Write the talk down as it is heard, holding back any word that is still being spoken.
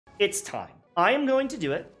It's time. I am going to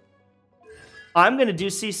do it. I'm going to do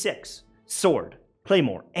C6. Sword,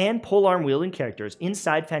 Claymore, and polearm wielding characters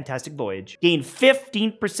inside Fantastic Voyage gain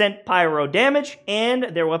 15% pyro damage, and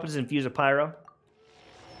their weapons infuse a pyro.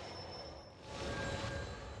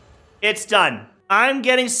 It's done. I'm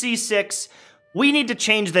getting C6. We need to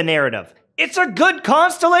change the narrative. It's a good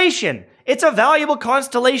constellation. It's a valuable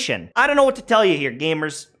constellation. I don't know what to tell you here,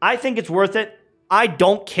 gamers. I think it's worth it. I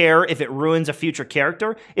don't care if it ruins a future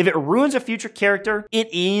character. If it ruins a future character, it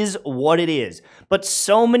is what it is. But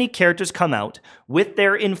so many characters come out with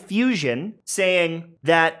their infusion saying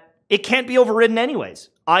that it can't be overridden anyways.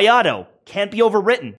 Ayato can't be overwritten.